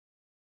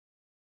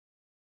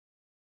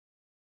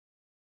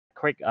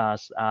quick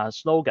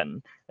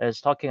slogan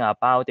is talking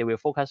about they will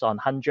focus on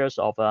hundreds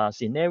of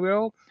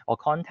scenario or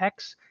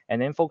context,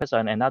 and then focus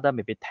on another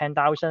maybe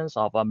 10,000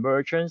 of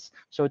merchants,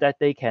 so that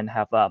they can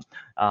have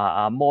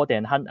more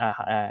than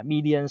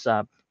millions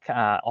of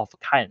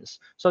clients.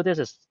 So this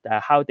is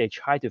how they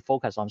try to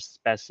focus on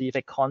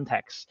specific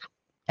context.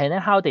 And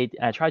then how they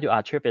try to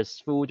achieve is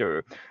through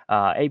the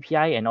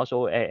API and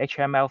also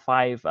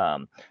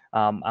HTML5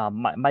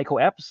 micro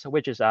apps,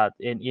 which is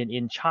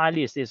in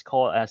Chinese is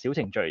called 小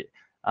程序.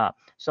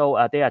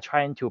 So they are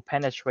trying to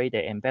penetrate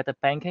the embedded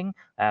banking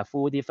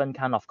through different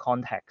kind of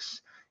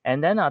contexts.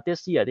 And then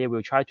this year they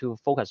will try to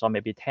focus on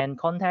maybe 10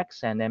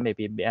 contacts and then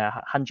maybe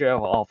 100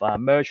 of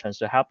merchants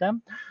to help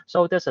them.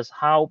 So this is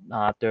how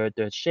the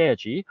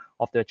strategy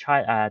of the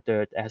China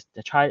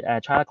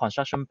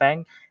Construction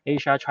Bank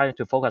Asia try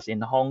to focus in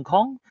Hong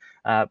Kong,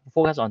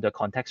 focus on the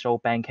contextual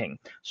banking.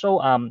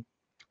 So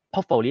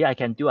hopefully I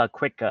can do a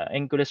quick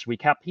English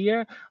recap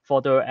here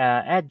for the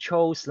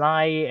actual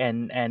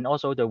slide and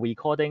also the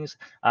recordings.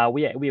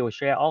 We will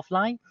share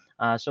offline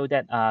so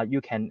that you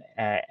can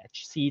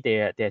see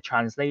their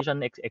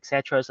translation,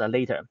 etc.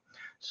 later.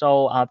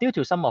 So due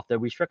to some of the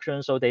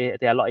restrictions, so they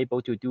are not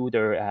able to do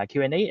the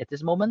Q&A at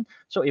this moment.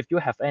 So if you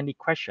have any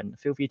question,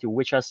 feel free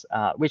to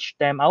reach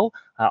them out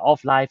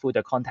offline through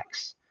the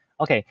contacts.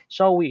 Okay,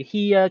 so we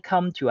here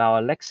come to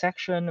our next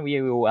section. We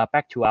will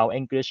back to our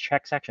English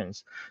chat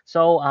sections.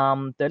 So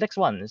the next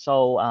one.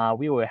 So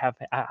we will have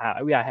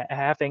we are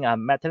having a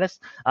Matthias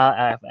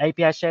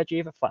API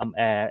strategy from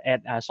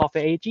at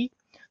Software AG.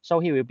 So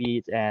he will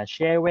be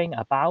sharing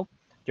about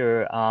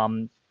the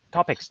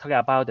topics talking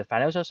about the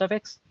financial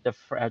service,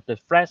 the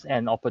threats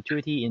and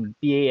opportunity in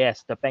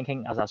BaaS, the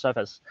banking as a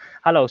service.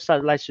 Hello,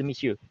 sir. Nice to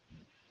meet you.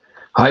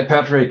 Hi,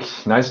 Patrick.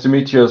 Nice to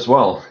meet you as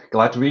well.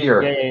 Glad to be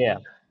here.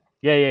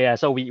 Yeah.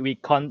 So we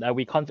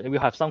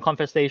have some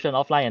conversation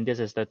offline, and this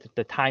is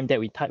the time that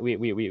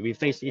we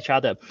face each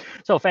other.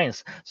 So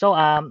thanks. So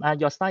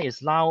your slide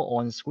is now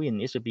on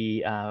screen. It should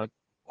be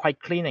quite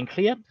clean and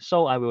clear.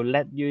 So I will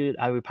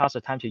pass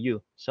the time to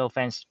you. So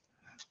thanks.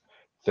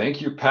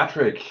 Thank you,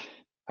 Patrick.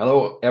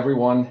 Hello,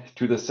 everyone,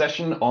 to the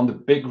session on the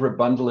big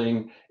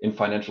rebundling in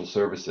financial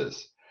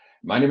services.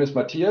 My name is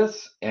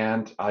Matthias,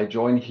 and I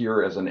join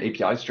here as an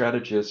API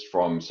strategist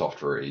from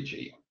Software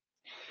AG.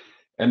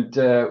 And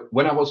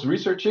when I was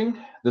researching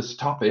this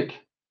topic,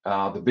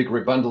 the big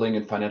rebundling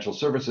in financial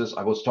services,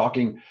 I was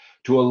talking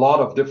to a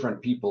lot of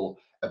different people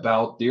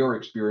about their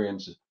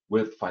experience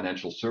with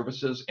financial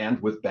services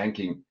and with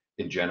banking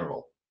in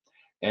general.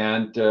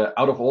 And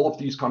out of all of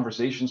these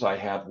conversations I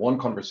had, one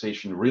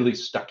conversation really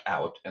stuck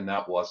out, and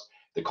that was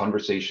the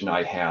conversation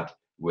I had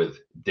with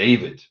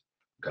David.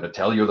 I'm going to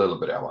tell you a little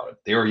bit about it.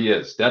 There he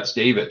is. That's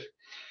David.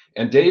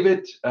 And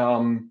David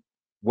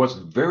was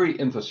very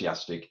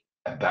enthusiastic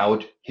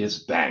about his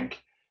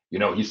bank. You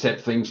know, he said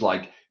things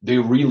like, they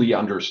really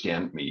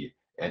understand me.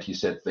 And he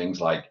said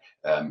things like,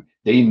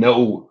 they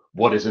know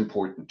what is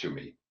important to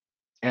me.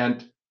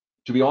 And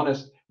to be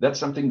honest, that's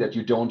something that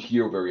you don't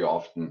hear very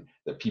often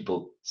that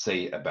people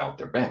say about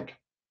their bank.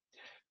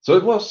 So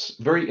I was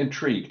very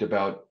intrigued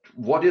about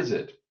what is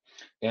it?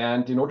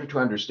 And in order to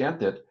understand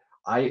that,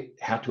 I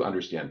had to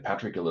understand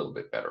Patrick a little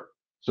bit better.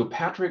 So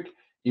Patrick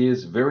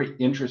is very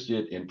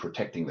interested in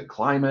protecting the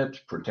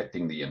climate,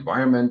 protecting the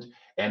environment,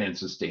 and in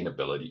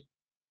sustainability.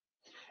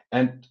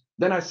 And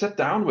then I sat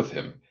down with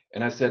him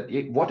and I said,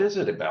 what is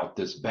it about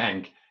this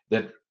bank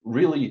that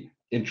really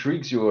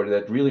intrigues you or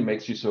that really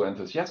makes you so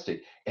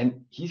enthusiastic?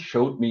 And he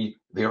showed me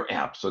their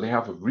app. So they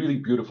have a really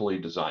beautifully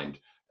designed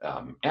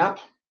app.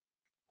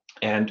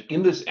 And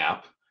in this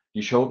app,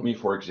 he showed me,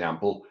 for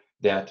example,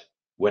 that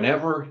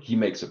whenever he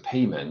makes a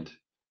payment,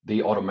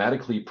 they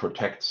automatically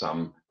protect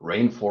some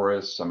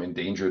rainforest, some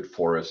endangered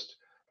forest,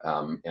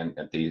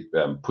 and they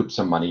put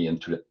some money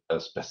into a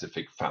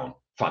specific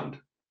fund.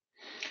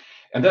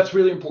 And that's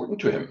really important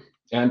to him.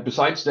 And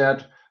besides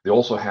that, they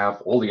also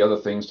have all the other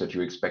things that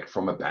you expect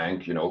from a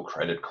bank, you know,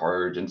 credit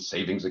card and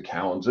savings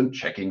accounts and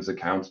checkings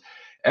accounts,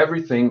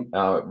 everything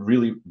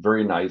really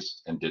very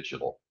nice and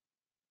digital.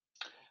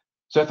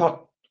 So I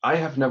thought, I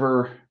have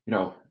never,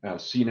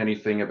 seen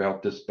anything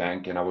about this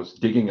bank, and I was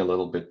digging a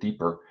little bit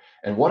deeper.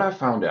 And what I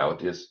found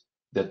out is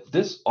that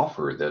this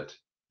offer that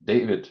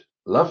David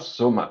loves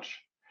so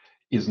much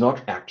is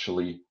not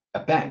actually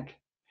a bank.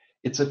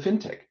 It's a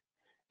fintech.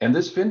 And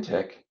this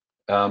fintech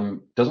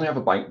doesn't have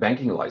a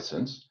banking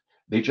license.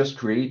 They just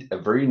create a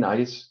very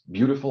nice,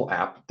 beautiful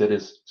app that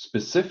is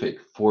specific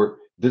for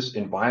this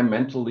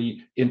environmentally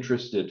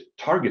interested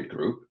target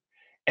group.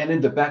 And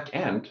in the back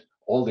end,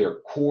 all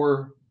their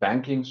core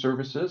banking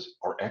services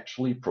are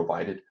actually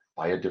provided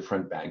by a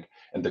different bank.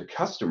 And the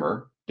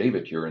customer,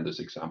 David here in this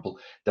example,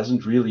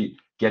 doesn't really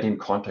get in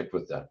contact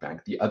with that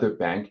bank. The other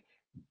bank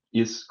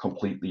is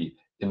completely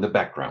in the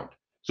background.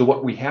 So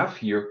what we have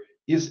here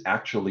is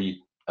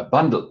actually a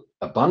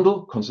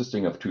bundle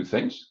consisting of two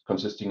things,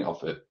 consisting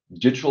of a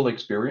digital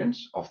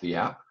experience of the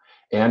app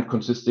and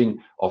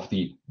consisting of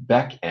the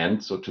back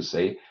end, so to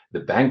say,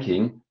 the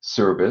banking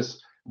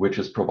service, which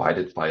is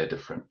provided by a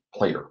different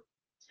player.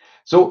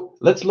 So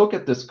let's look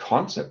at this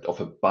concept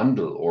of a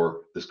bundle,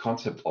 or this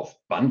concept of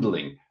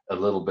bundling, a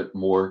little bit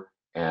more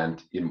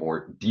and in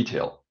more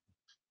detail.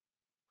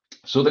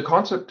 So the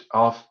concept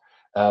of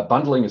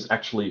bundling is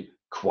actually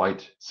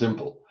quite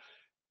simple.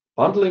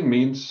 Bundling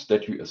means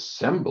that you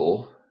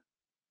assemble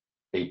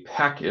a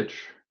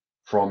package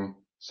from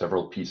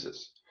several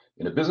pieces.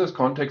 In a business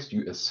context,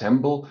 you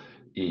assemble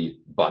a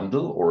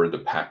bundle or the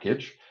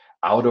package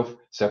out of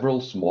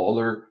several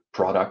smaller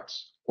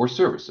products or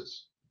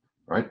services,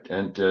 right?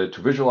 And to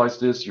visualize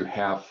this, you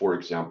have, for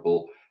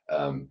example,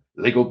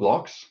 Lego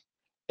blocks,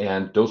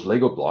 and those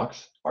Lego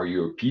blocks are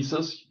your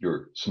pieces,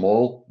 your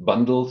small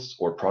bundles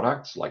or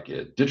products, like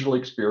a digital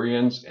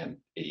experience and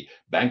a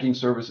banking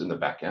service in the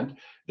back end,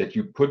 that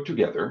you put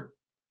together,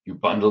 you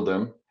bundle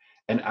them,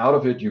 and out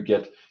of it you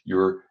get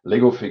your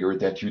Lego figure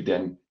that you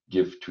then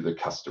give to the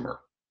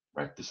customer,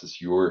 right? This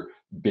is your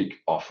big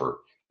offer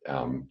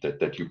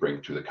that you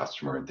bring to the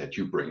customer and that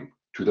you bring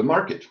to the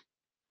market.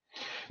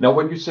 Now,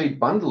 when you say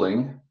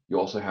bundling, you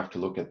also have to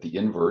look at the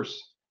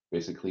inverse,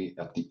 basically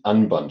at the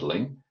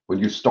unbundling. When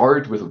you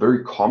start with a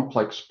very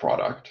complex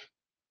product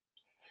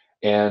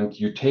and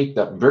you take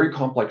that very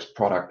complex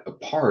product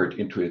apart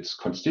into its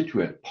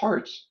constituent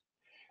parts,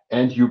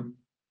 and you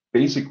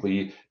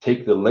basically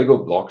take the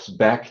Lego blocks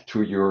back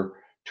to your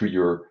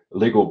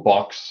Lego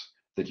box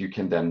that you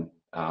can then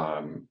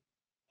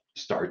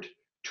start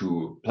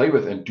to play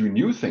with and do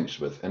new things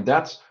with. And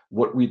that's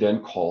what we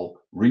then call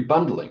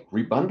rebundling.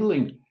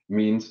 Rebundling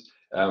means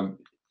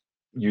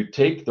you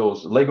take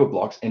those Lego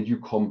blocks and you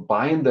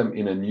combine them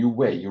in a new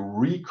way. You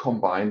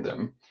recombine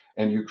them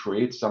and you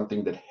create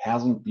something that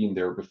hasn't been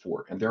there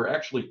before. And there are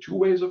actually two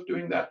ways of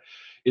doing that.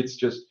 It's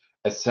just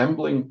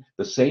assembling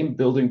the same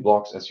building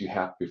blocks as you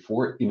had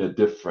before in a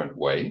different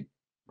way,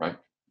 right?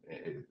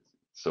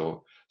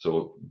 So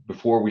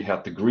before we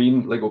had the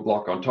green Lego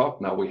block on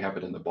top, now we have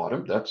it in the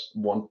bottom. That's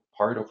one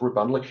part of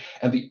rebundling.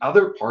 And the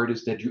other part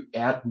is that you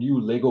add new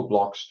Lego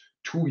blocks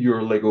to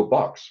your Lego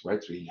box,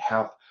 right? So you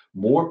have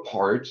more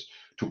parts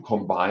to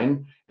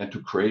combine and to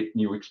create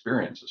new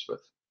experiences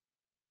with.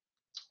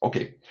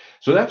 Okay,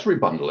 so that's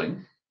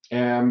rebundling.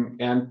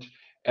 And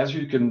as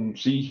you can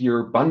see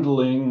here,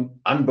 bundling,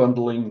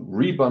 unbundling,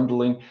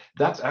 rebundling,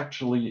 that's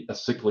actually a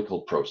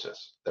cyclical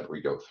process that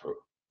we go through.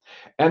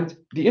 And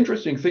the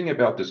interesting thing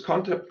about this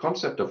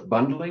concept of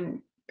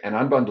bundling and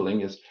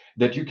unbundling is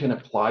that you can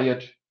apply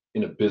it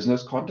in a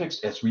business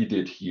context, as we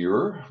did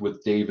here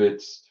with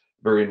David's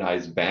very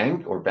nice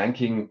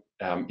banking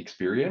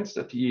experience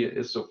that he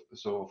is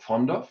so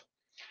fond of.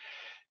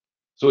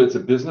 So it's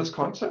a business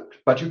concept,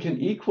 but you can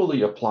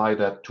equally apply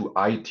that to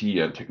IT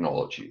and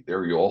technology.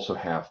 There you also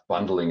have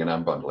bundling and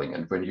unbundling.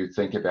 And when you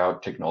think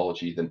about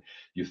technology, then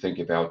you think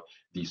about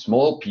the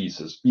small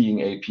pieces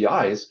being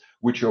APIs,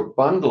 which are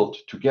bundled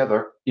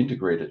together,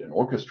 integrated and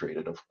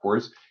orchestrated, of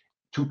course,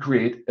 to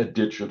create a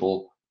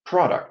digital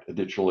product, a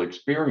digital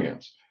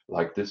experience,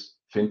 like this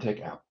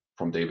fintech app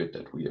from David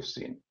that we have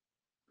seen.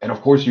 And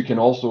of course, you can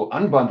also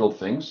unbundle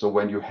things. So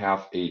when you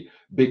have a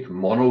big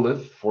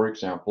monolith, for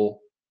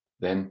example,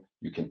 then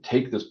you can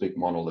take this big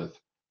monolith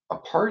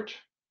apart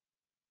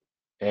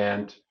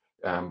and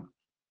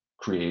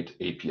create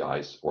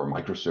APIs or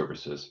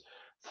microservices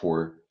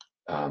for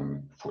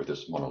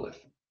this monolith.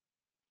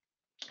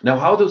 Now,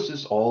 how does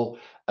this all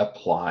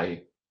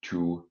apply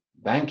to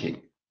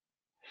banking?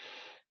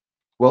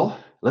 Well,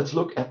 let's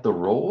look at the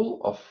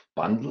role of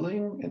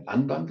bundling and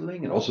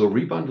unbundling and also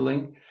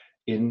rebundling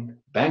in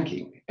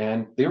banking.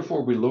 And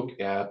therefore, we look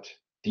at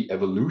the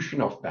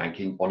evolution of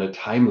banking on a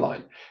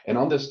timeline. And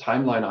on this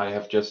timeline, I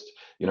have just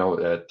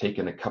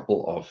taken a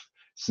couple of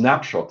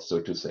snapshots, so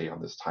to say, on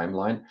this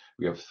timeline.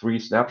 We have three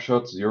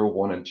snapshots, 0,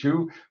 1, and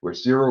 2, where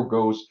 0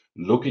 goes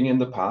looking in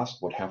the past,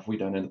 what have we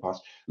done in the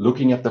past,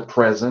 looking at the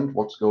present,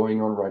 what's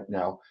going on right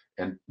now,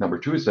 and number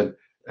 2 is then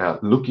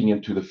looking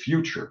into the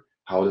future.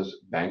 How does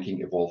banking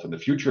evolve in the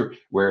future?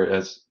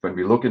 Whereas when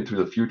we look into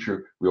the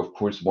future, we of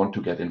course want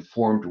to get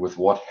informed with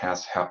what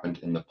has happened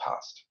in the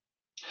past.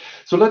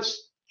 So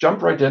let's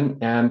jump right in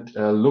and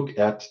look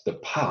at the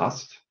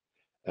past,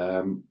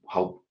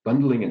 how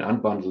bundling and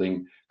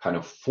unbundling kind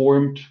of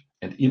formed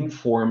and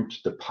informed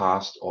the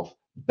past of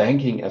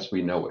banking as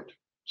we know it.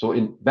 So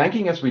in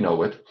banking as we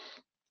know it,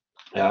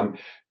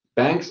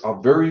 banks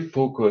are very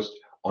focused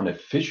on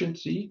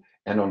efficiency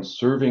and on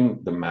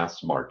serving the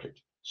mass market.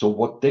 So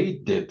what they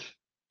did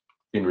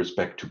in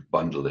respect to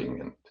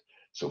bundling and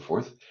so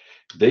forth,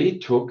 they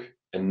took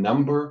a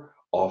number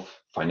of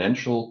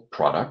financial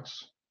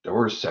products that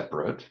were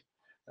separate.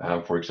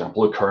 For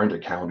example, a current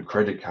account, a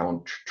credit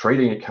account,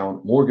 trading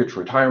account, mortgage,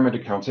 retirement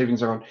account,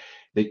 savings account.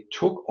 They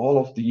took all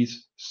of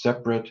these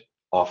separate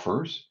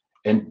offers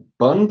and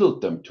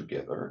bundled them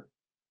together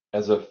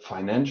as a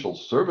financial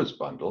service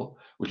bundle,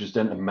 which is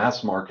then a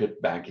mass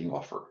market banking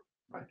offer,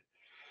 right?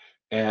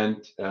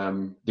 And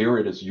there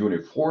it is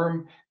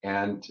uniform,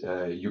 and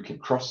you can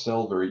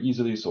cross-sell very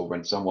easily. So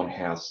when someone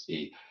has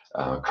a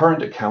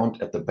current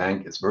account at the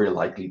bank, it's very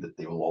likely that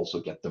they will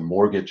also get the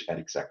mortgage at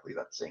exactly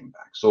that same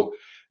bank. So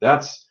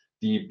that's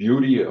the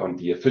beauty and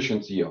the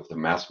efficiency of the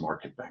mass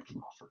market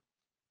banking offer.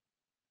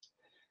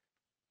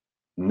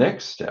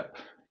 Next step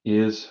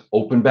is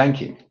open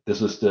banking.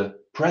 This is the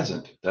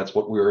present. That's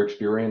what we're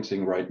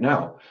experiencing right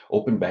now.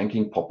 Open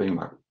banking popping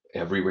up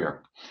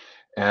everywhere.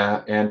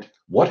 And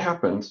what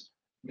happens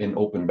in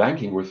open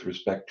banking with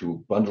respect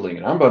to bundling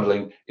and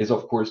unbundling is,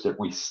 of course, that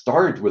we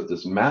start with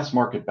this mass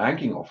market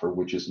banking offer,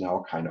 which is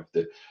now kind of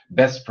the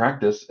best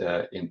practice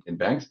in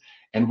banks,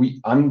 and we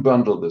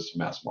unbundle this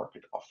mass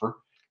market offer.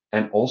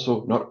 And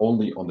also not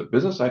only on the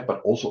business side,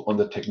 but also on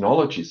the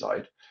technology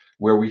side,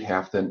 where we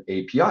have then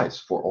APIs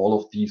for all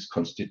of these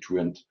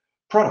constituent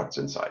products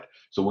inside.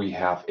 So we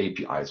have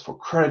APIs for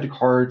credit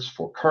cards,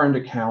 for current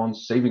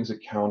accounts, savings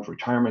account,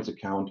 retirement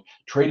account,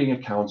 trading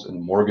accounts, and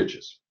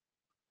mortgages.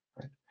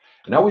 Right?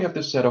 And now we have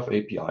this set of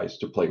APIs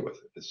to play with.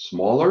 It's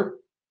smaller,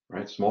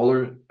 right?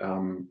 Smaller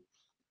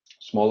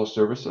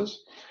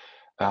services.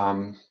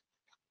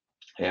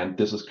 And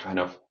this is kind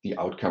of the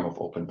outcome of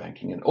open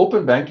banking. And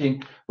open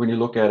banking, when you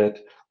look at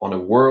it on a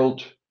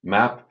world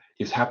map,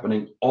 is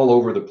happening all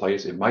over the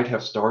place. It might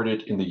have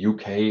started in the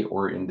UK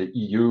or in the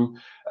EU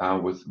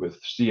with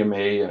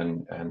CMA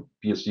and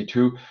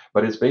PSD2,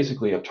 but it's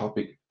basically a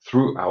topic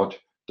throughout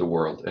the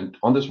world. And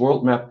on this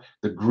world map,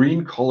 the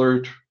green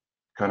colored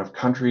kind of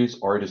countries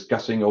are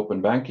discussing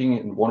open banking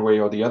in one way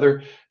or the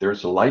other.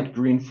 There's a light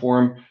green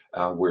form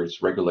where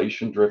it's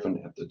regulation driven,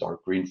 and the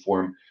dark green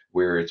form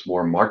where it's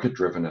more market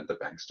driven, and the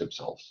banks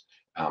themselves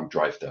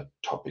drive that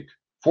topic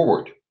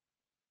forward.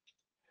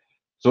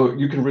 So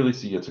you can really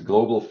see it's a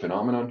global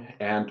phenomenon.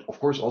 And of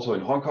course, also in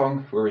Hong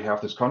Kong, where we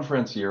have this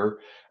conference here,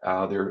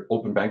 there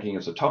open banking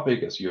is a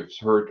topic, as you have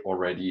heard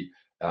already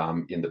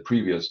in the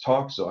previous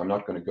talk. So I'm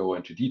not going to go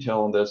into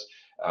detail on this.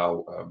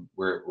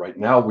 Where right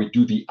now we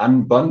do the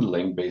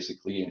unbundling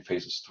basically in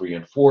phases 3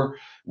 and 4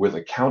 with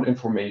account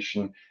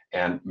information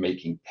and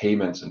making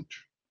payments and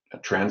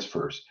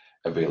transfers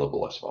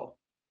available as well.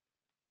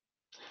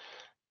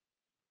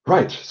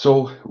 Right,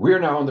 so we're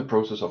now in the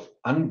process of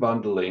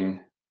unbundling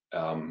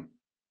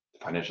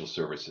financial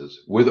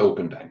services with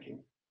open banking.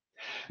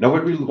 Now,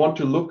 when we want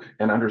to look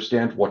and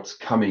understand what's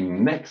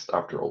coming next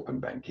after open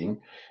banking,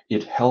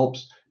 it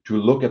helps to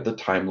look at the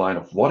timeline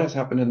of what has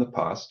happened in the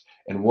past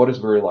and what is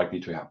very likely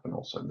to happen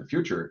also in the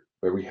future,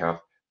 where we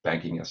have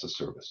banking as a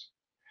service.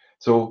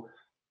 So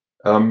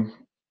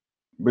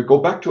we go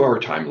back to our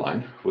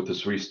timeline with the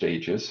 3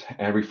 stages,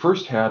 and we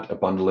first had a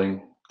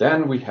bundling,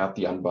 then we had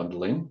the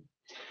unbundling.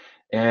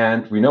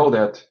 And we know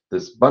that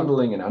this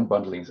bundling and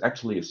unbundling is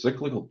actually a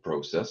cyclical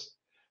process.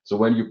 So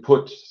when you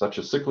put such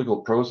a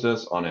cyclical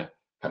process on a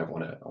kind of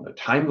on a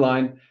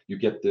timeline, you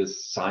get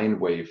this sine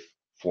wave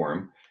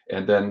form.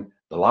 And then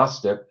the last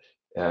step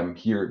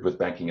here with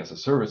banking as a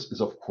service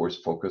is, of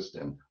course, focused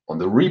in on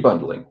the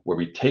rebundling, where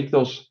we take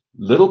those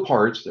little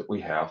parts that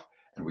we have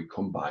and we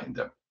combine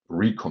them,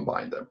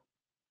 recombine them.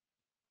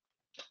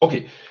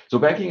 Okay, so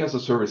banking as a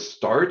service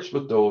starts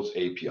with those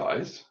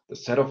APIs, the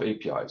set of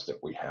APIs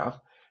that we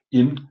have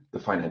in the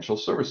financial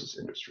services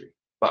industry.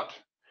 But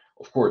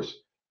of course,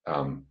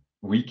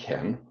 we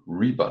can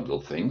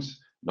rebundle things,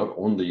 not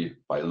only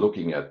by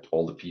looking at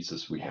all the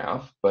pieces we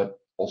have, but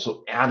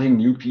also adding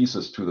new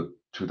pieces to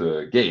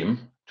the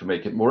game to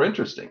make it more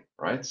interesting,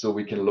 right? So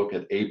we can look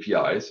at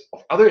APIs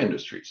of other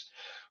industries.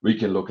 We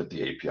can look at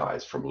the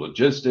APIs from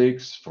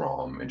logistics,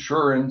 from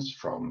insurance,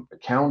 from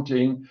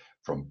accounting,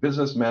 from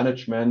business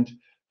management,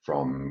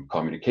 from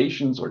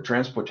communications or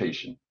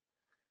transportation.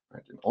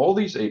 Right? And all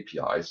these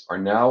APIs are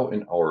now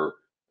in our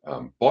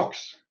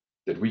box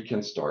that we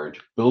can start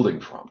building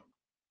from.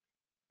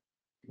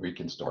 We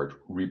can start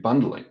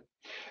rebundling.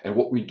 And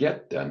what we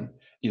get then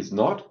is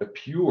not a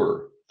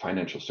pure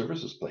financial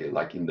services play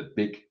like in the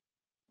big,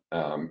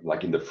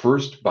 like in the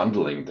first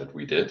bundling that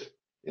we did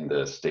in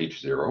the stage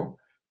 0.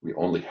 We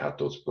only had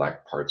those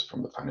black parts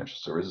from the financial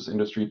services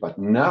industry, but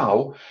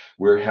now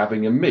we're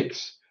having a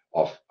mix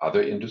of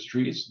other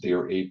industries,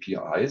 their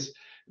APIs,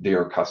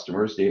 their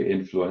customers, their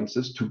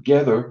influences,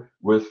 together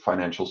with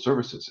financial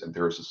services. And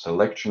there's a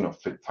selection of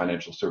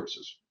financial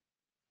services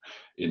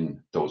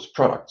in those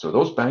products. So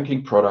those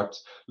banking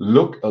products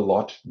look a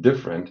lot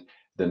different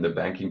than the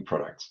banking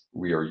products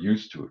we are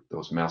used to,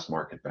 those mass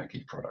market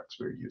banking products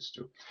we're used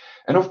to.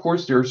 And of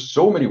course, there's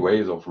so many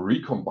ways of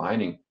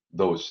recombining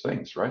those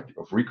things, right?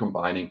 Of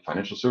recombining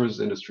financial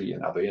services industry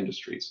and other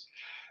industries.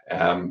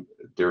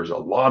 There's a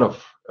lot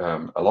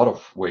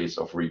of ways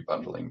of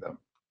rebundling them.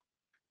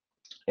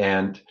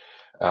 And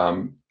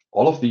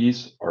all of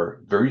these are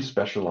very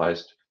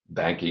specialized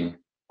banking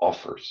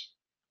offers.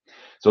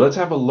 So let's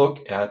have a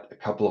look at a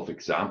couple of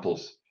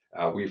examples.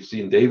 We've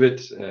seen David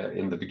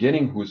in the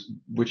beginning,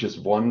 which is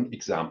one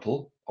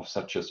example of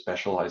such a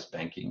specialized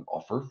banking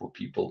offer for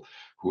people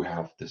who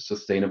have the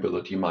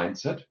sustainability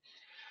mindset.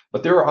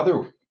 But there are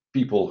other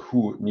people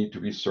who need to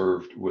be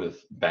served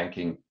with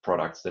banking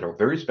products that are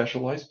very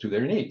specialized to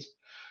their needs.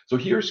 So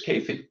here's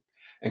Kathy.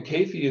 And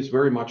Kathy is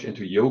very much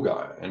into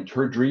yoga, and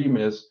her dream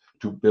is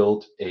to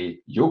build a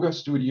yoga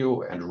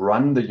studio and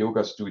run the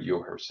yoga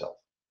studio herself.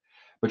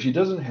 But she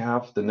doesn't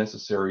have the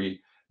necessary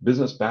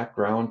business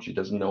background. She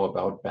doesn't know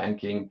about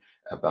banking,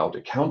 about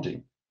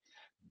accounting.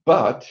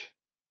 But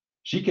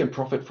she can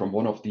profit from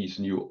one of these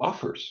new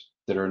offers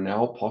that are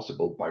now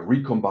possible by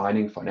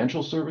recombining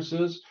financial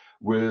services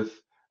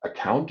with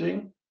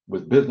accounting,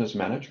 with business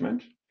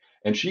management.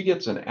 And she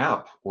gets an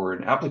app or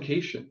an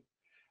application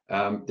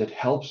that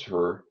helps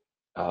her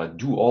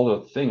do all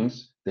the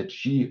things that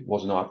she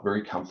was not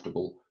very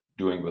comfortable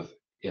doing with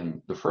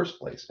in the first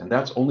place. And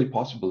that's only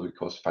possible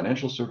because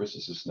financial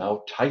services is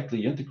now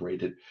tightly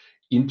integrated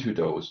into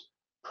those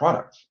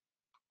products.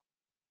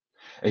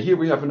 And here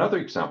we have another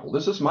example.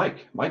 This is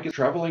Mike. Mike is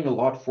traveling a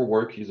lot for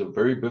work. He's a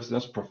very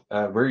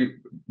very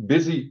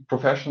busy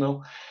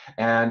professional,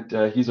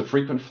 and he's a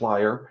frequent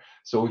flyer.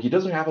 So he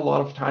doesn't have a lot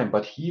of time,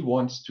 but he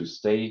wants to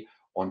stay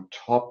on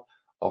top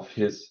of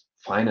his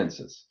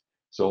finances.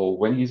 So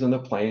when he's on the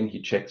plane, he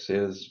checks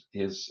his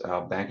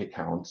bank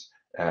accounts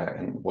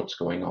and what's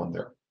going on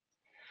there.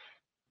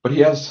 But he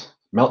has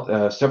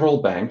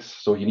several banks,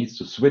 so he needs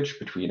to switch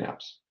between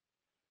apps.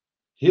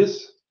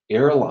 His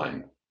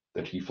airline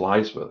that he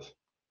flies with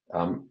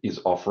is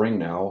offering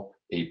now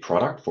a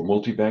product for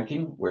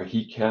multi-banking where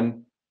he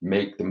can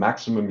make the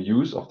maximum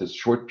use of this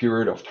short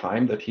period of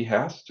time that he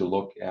has to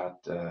look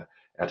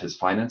at his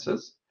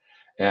finances.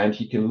 And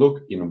he can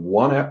look in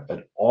one app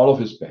at all of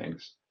his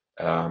banks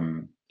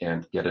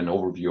and get an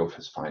overview of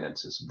his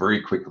finances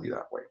very quickly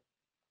that way.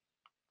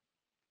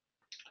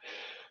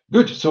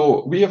 Good.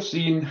 So we have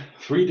seen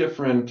three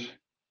different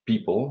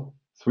people,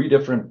 three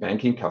different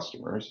banking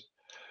customers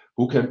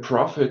who can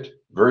profit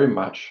very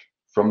much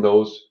from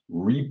those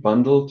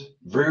rebundled,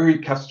 very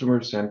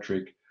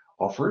customer-centric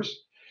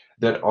offers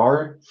that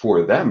are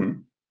for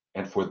them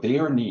and for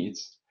their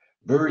needs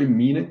very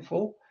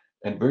meaningful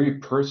and very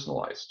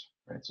personalized.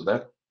 Right. So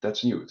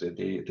that's new.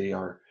 They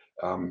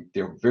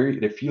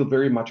feel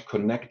very much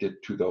connected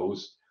to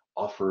those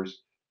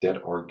offers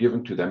that are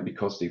given to them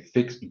because they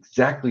fix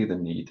exactly the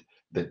need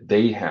that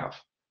they have.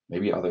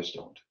 Maybe others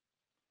don't.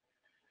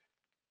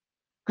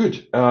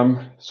 Good.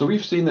 So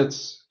we've seen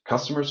it's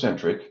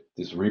customer-centric,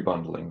 this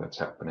rebundling that's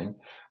happening,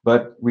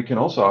 but we can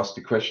also ask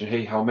the question,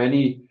 hey, how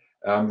many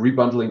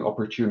rebundling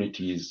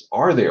opportunities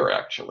are there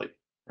actually?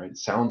 Right? It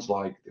sounds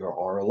like there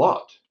are a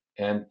lot.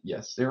 And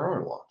yes, there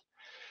are a lot.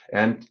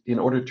 And in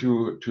order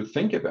to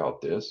think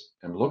about this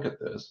and look at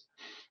this,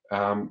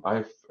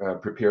 I've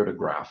prepared a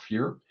graph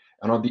here.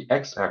 And on the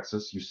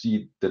x-axis, you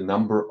see the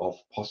number of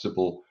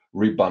possible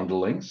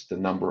rebundlings, the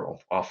number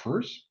of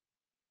offers.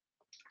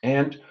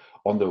 And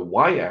on the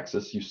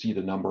y-axis, you see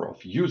the number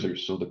of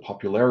users, so the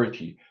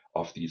popularity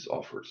of these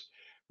offers.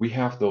 We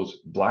have those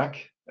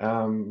black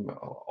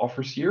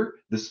offers here.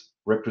 This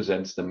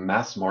represents the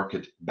mass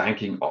market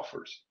banking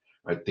offers.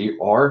 Right? They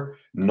are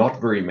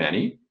not very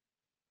many,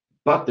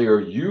 but they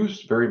are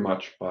used very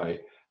much by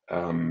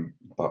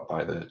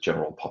the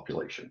general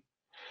population.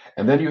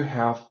 And then you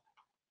have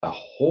a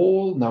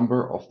whole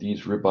number of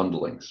these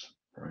rebundlings.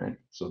 Right?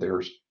 So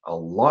there's a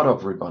lot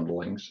of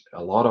rebundlings,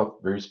 a lot of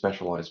very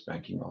specialized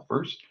banking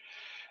offers.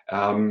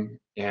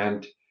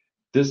 And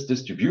this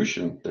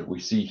distribution that we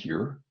see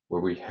here,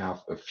 where we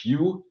have a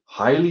few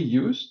highly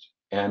used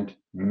and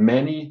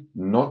many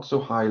not so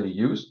highly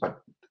used,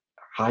 but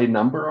high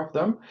number of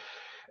them,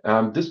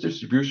 this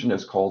distribution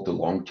is called the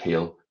long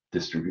tail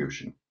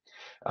distribution,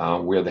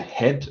 where the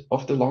head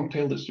of the long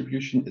tail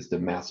distribution is the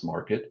mass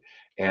market,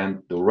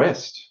 and the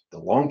rest, the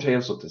long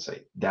tail, so to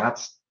say,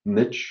 that's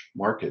niche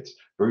markets,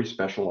 very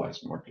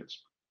specialized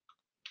markets.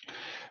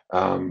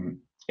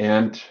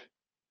 And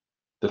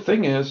the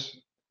thing is,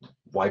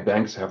 why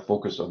banks have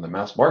focused on the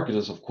mass market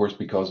is, of course,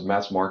 because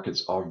mass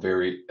markets are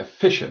very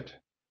efficient.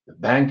 The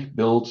bank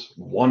builds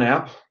one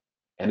app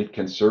and it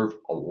can serve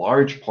a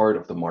large part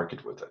of the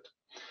market with it.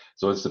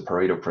 So it's the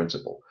Pareto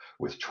principle.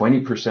 With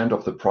 20%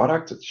 of the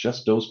products, it's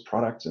just those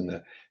products in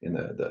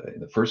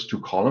the first two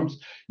columns,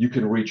 you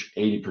can reach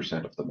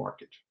 80% of the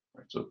market.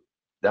 Right? So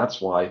that's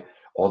why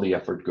all the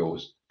effort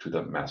goes to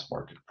the mass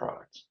market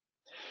products.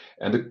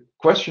 And the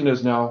question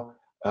is now,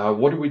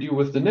 what do we do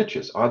with the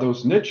niches? Are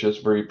those niches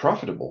very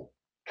profitable?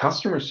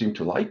 Customers seem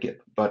to like it,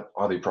 but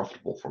are they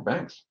profitable for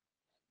banks?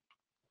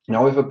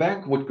 Now, if a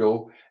bank would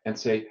go and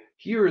say,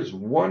 here is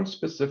one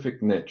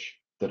specific niche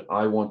that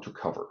I want to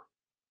cover,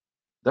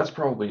 that's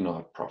probably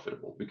not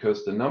profitable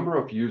because the number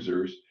of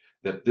users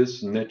that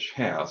this niche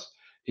has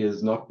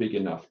is not big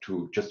enough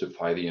to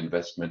justify the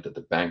investment that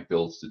the bank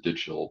builds the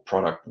digital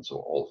product and so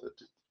all of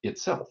it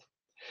itself.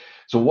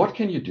 So what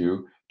can you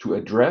do to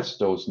address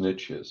those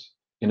niches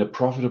in a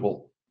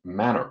profitable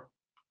manner?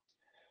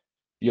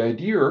 The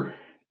idea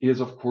is,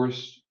 of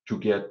course,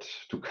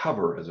 to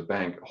cover as a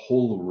bank a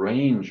whole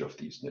range of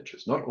these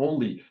niches, not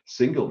only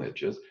single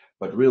niches,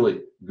 but really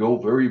go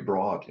very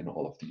broad in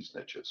all of these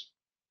niches.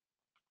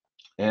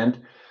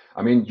 And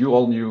I mean, you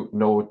all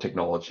know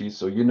technology,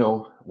 so you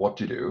know what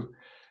to do.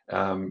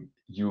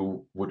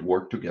 You would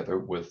work together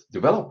with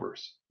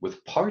developers,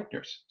 with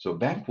partners. So a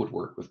bank would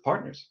work with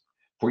partners.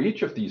 For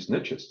each of these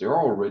niches, there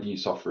are already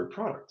software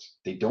products.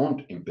 They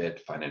don't embed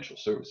financial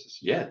services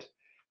yet,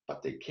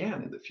 but they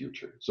can in the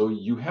future. So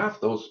you have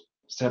those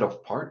set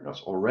of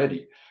partners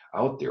already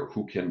out there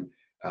who can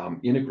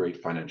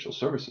integrate financial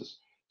services.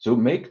 So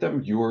make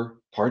them your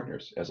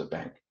partners as a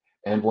bank.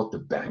 And what the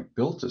bank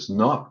built is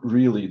not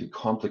really the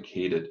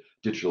complicated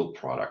digital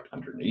product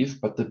underneath,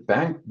 but the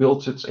bank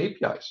builds its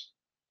APIs.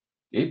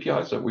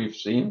 APIs that we've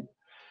seen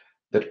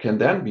that can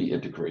then be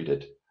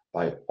integrated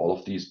by all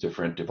of these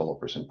different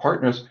developers and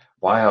partners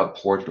via a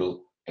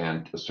portal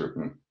and a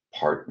certain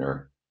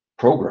partner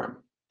program.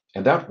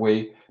 And that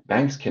way,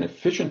 banks can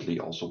efficiently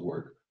also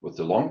work with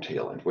the long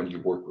tail. And when you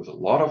work with a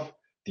lot of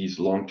these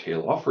long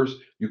tail offers,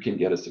 you can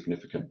get a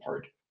significant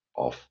part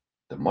of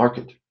the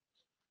market.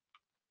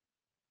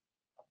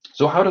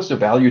 So how does the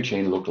value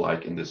chain look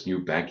like in this new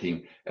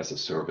banking as a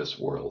service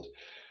world?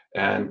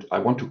 And I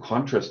want to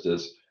contrast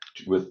this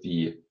with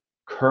the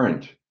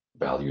current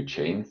value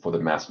chain for the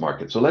mass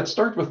market. So let's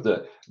start with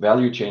the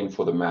value chain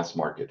for the mass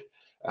market.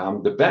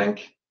 The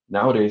bank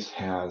nowadays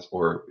has,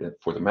 or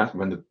for the mass,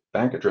 when the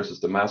bank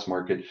addresses the mass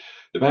market,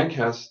 the bank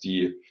has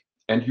the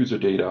end user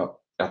data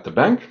at the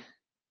bank,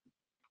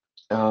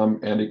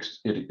 and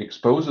it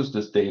exposes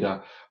this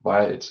data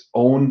via its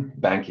own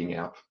banking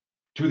app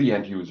to the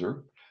end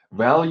user.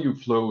 Value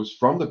flows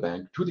from the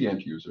bank to the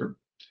end user,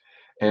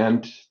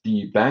 and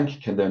the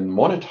bank can then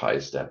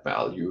monetize that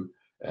value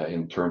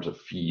in terms of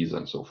fees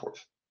and so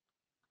forth.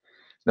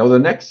 Now, the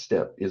next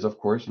step is, of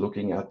course,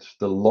 looking at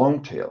the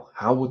long tail.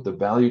 How would the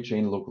value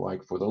chain look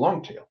like for the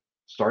long tail?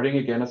 Starting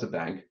again as a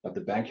bank, but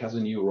the bank has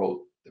a new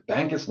role. The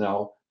bank is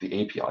now the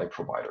API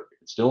provider.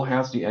 It still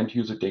has the end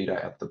user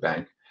data at the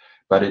bank,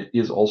 but it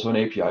is also an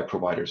API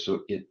provider,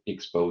 so it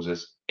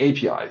exposes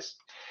APIs.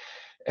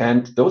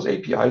 And those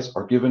APIs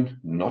are given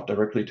not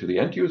directly to the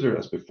end user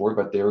as before,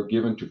 but they are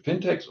given to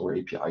fintechs or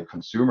API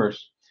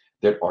consumers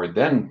that are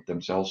then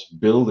themselves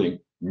building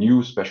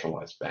new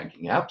specialized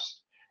banking apps.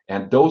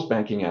 And those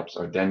banking apps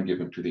are then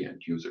given to the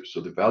end user. So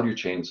the value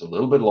chain is a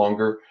little bit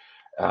longer.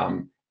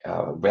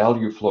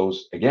 Value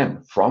flows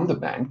again from the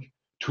bank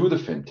to the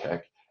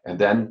fintech and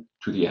then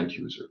to the end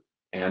user.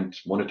 And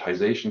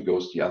monetization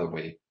goes the other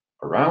way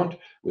around,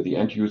 where the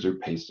end user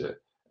pays the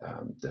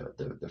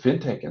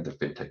fintech and the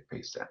fintech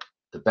pays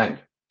the bank.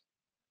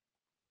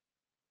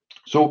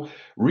 So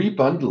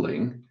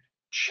rebundling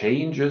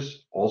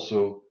changes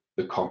also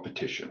the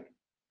competition,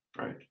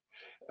 right?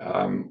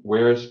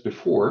 Whereas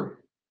before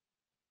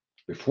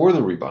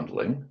the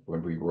rebundling,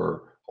 when we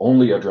were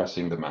only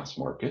addressing the mass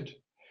market,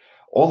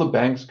 all the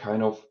banks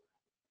kind of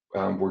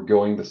were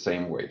going the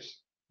same ways.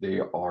 They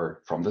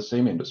are from the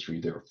same industry.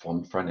 They're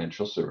from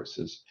financial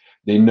services.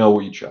 They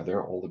know each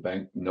other. All the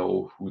banks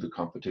know who the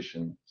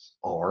competitions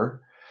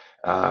are.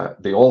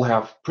 They all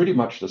have pretty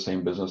much the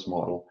same business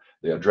model.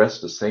 They address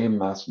the same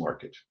mass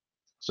market.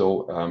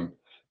 So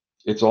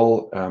it's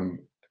all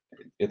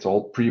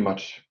pretty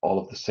much all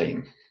of the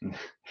same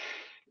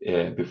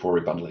before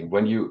rebundling.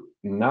 When you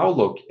now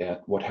look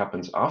at what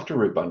happens after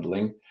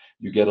rebundling,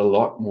 you get a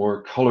lot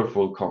more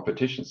colorful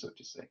competition, so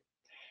to say,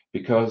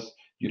 because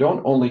you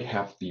don't only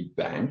have the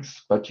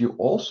banks, but you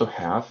also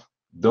have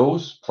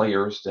those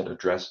players that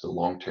address the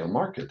long tail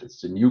market.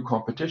 It's the new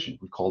competition.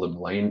 We call them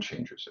lane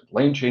changers. And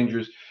lane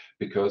changers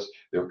because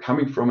they're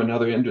coming from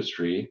another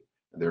industry.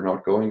 They're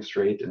not going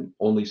straight and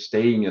only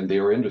staying in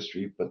their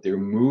industry, but they're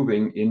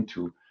moving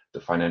into the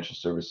financial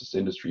services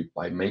industry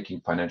by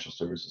making financial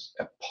services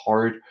a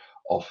part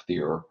of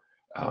their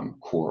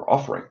core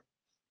offering.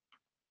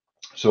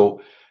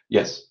 So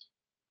yes,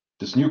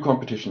 this new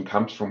competition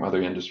comes from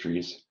other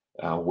industries,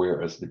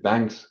 whereas the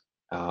banks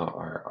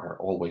are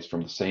always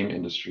from the same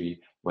industry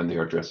when they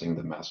are addressing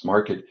the mass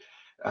market.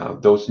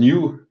 Those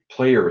new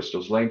players,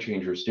 those lane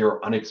changers,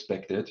 they're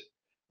unexpected,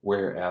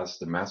 whereas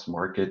the mass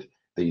market,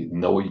 they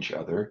know each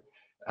other.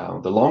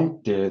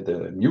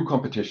 The new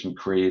competition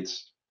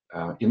creates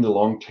in the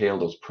long tail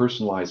those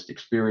personalized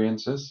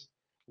experiences,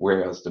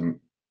 whereas the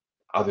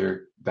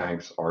other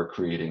banks are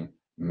creating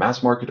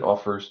mass market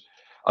offers.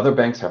 Other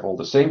banks have all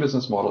the same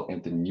business model,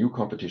 and the new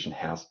competition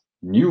has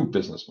new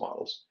business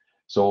models.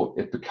 So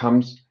it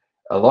becomes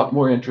a lot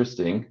more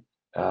interesting,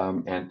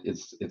 and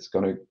it's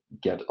going to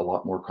get a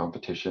lot more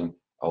competition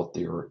out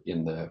there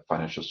in the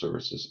financial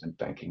services and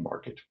banking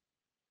market.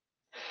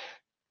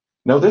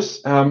 Now,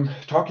 this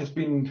talk has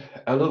been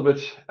a little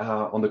bit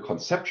on the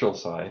conceptual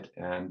side,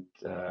 and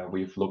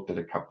we've looked at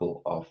a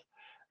couple of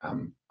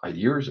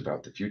ideas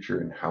about the future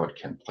and how it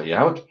can play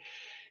out.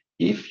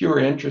 If you're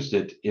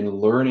interested in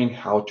learning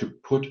how to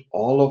put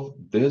all of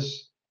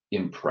this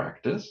in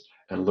practice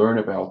and learn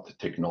about the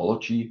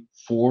technology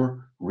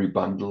for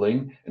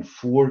rebundling and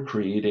for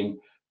creating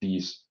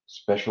these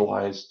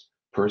specialized,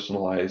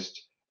 personalized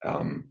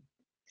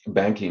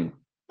banking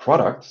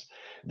products,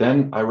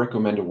 then I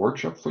recommend a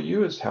workshop for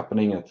you. It's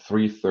happening at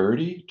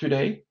 3:30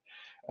 today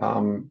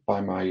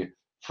by my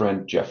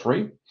friend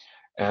Jeffrey.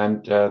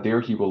 And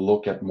there he will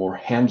look at more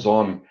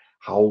hands-on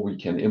how we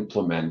can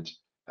implement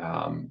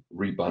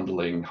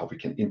rebundling, how we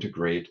can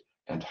integrate,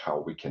 and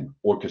how we can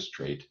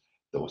orchestrate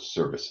those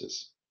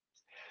services.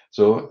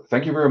 So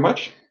thank you very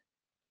much.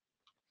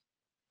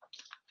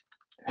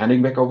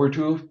 Handing back over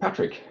to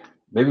Patrick.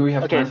 Maybe we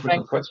have time for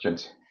some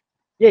questions.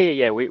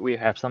 Yeah. We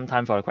have some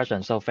time for a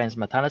question. So thanks,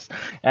 Matthias.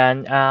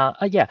 And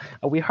yeah,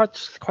 we heard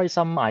quite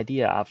some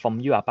idea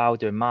from you about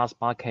the mass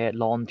market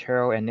long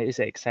term, and it's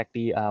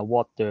exactly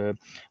what the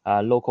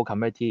local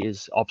community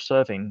is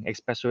observing,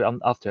 especially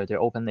after the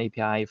open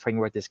API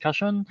framework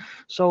discussion.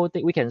 So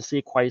we can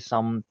see quite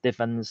some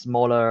different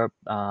smaller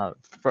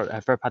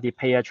third-party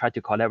player try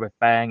to collab with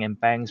bank, and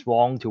banks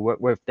want to work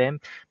with them.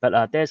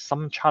 But there's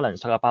some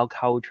challenge talk about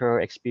culture,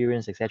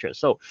 experience, etc.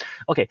 So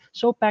okay,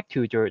 so back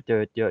to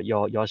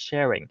your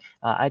sharing.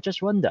 I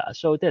just wonder.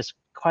 So there's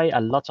quite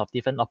a lot of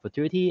different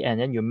opportunity, and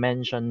then you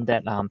mentioned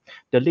that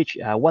the niche,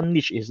 one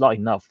niche is not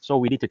enough, so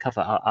we need to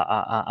cover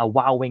a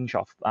wide range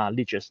of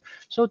niches.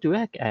 So do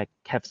you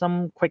have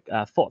some quick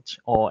thoughts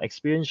or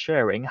experience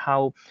sharing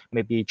how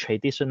maybe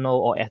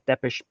traditional or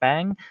established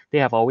bank they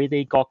have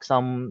already got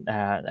some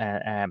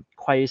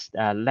quite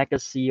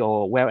legacy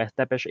or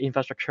well-established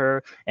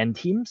infrastructure and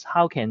teams?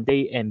 How can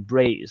they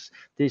embrace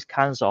these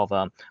kinds of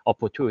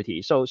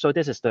opportunity? So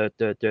this is the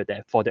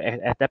for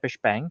the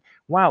established bank.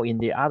 While in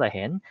the other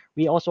hand,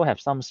 we also have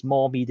some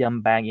small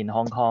medium bank in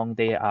Hong Kong.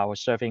 They are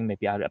serving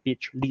maybe a bit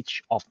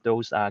niche of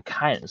those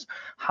clients.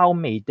 How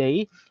may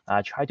they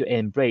try to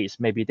embrace?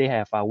 Maybe they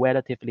have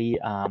relatively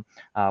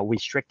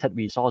restricted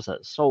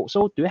resources. So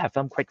do you have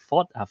some quick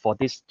thought for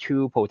these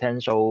two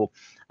potential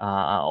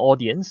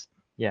audience?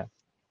 Yeah.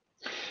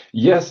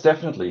 Yes,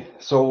 definitely.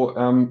 So,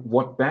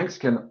 what banks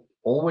can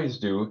always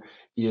do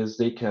is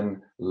they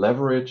can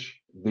leverage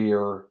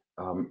their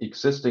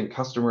existing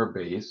customer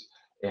base,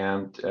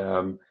 and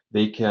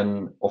they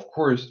can, of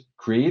course,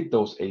 create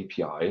those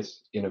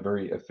APIs in a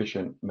very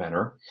efficient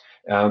manner.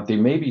 They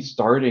may be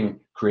starting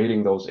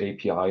creating those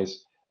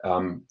APIs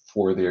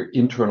for their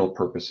internal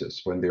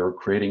purposes when they are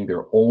creating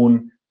their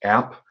own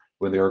app,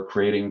 when they are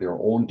creating their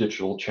own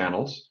digital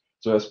channels.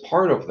 So, as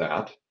part of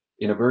that,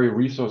 in a very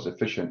resource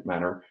efficient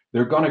manner,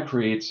 they're going to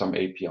create some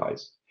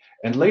APIs.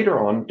 And later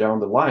on down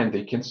the line,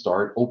 they can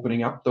start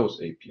opening up those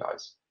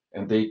APIs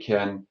and they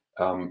can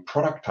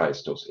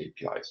productize those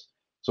APIs.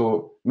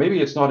 So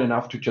maybe it's not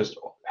enough to just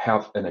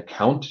have an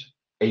account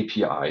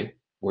API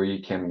where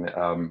you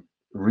can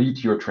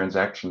read your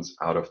transactions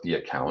out of the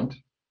account.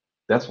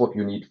 That's what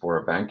you need for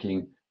a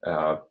banking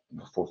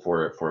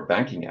for a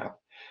banking app.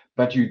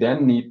 But you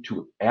then need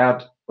to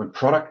add and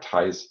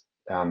productize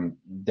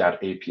that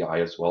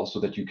API as well,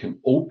 so that you can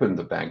open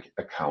the bank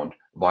account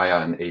via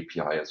an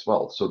API as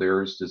well. So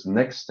there's this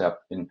next step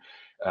in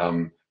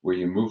where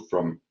you move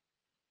from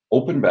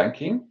open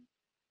banking,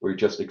 where you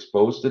just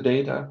expose the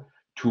data,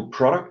 to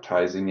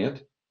productizing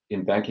it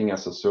in banking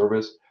as a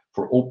service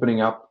for opening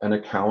up an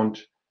account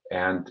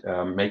and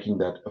making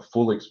that a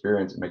full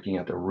experience, making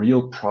it a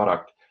real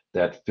product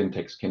that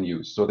fintechs can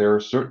use. So there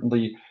are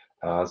certainly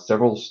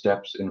several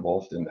steps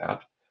involved in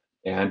that,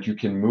 and you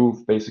can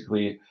move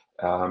basically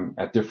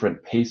at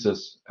different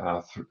paces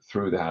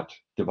through that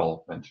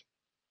development.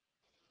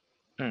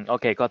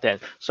 Okay, got that.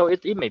 So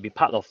it may be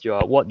part of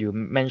your what you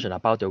mentioned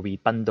about the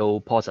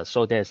rebundle process.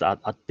 So there's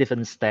a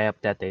different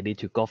step that they need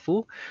to go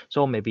through.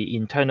 So maybe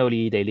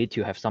internally they need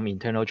to have some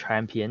internal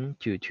champion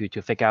to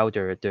figure out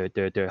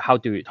the how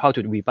to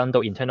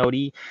rebundle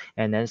internally,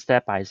 and then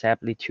step by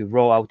step need to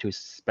roll out to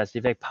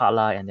specific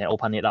partner and then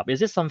open it up. Is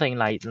this something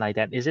like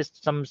that? Is this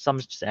some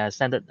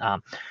standard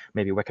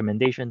maybe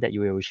recommendation that you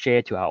will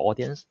share to our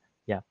audience?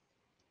 Yeah.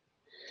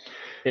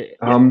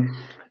 Yeah.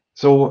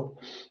 So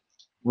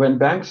when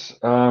banks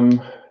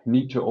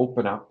need to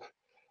open up,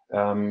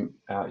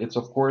 it's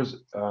of course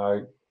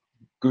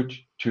good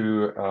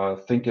to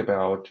think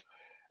about.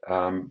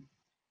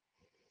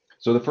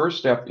 So the first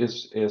step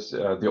is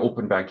the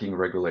open banking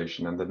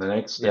regulation, and then the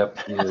next Yeah.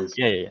 step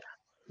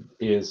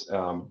is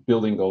Yeah.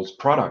 building those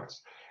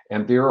products.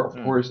 And there, of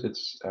Mm, course,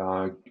 it's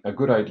a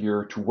good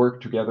idea to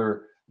work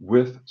together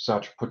with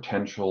such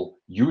potential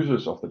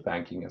users of the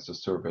banking as a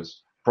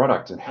service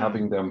products and mm,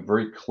 having them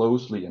very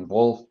closely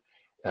involved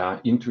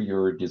into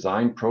your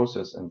design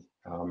process and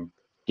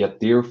get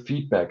their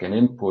feedback and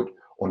input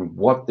on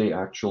what they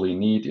actually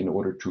need in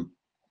order to mm,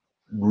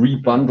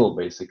 rebundle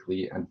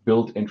basically and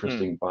build mm.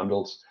 interesting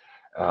bundles.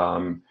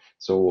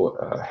 So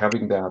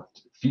having that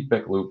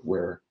feedback loop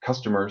where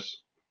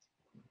customers,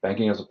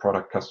 banking as a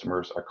product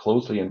customers, are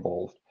closely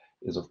involved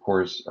is of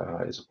course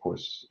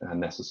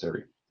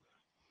necessary.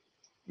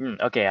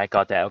 Okay, I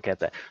got that. Okay,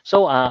 that.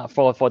 So,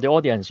 for the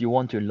audience, you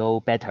want to know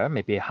better,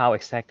 maybe how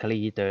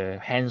exactly the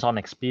hands-on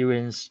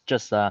experience,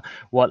 just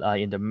what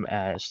in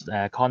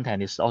the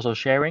content is also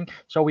sharing.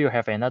 So we will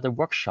have another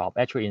workshop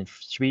actually in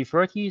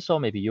 3:30. So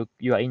maybe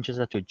you are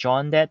interested to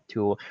join that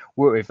to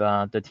work with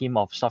the team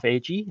of Soft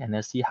AG and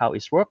then see how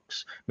it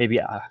works. Maybe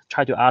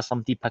try to ask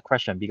some deeper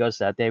question because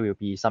there will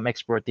be some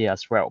expert there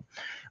as well.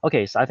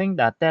 Okay, so I think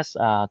that's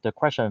the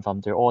question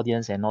from the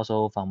audience and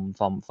also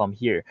from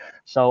here.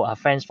 So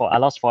thanks for a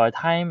lot for your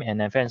time, and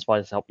then thanks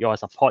for your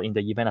support in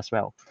the event as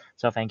well.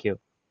 So thank you.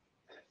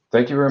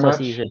 Thank you very So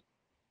see you much. soon.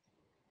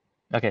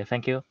 Okay,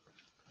 thank you.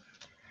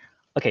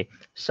 Okay,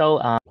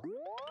 so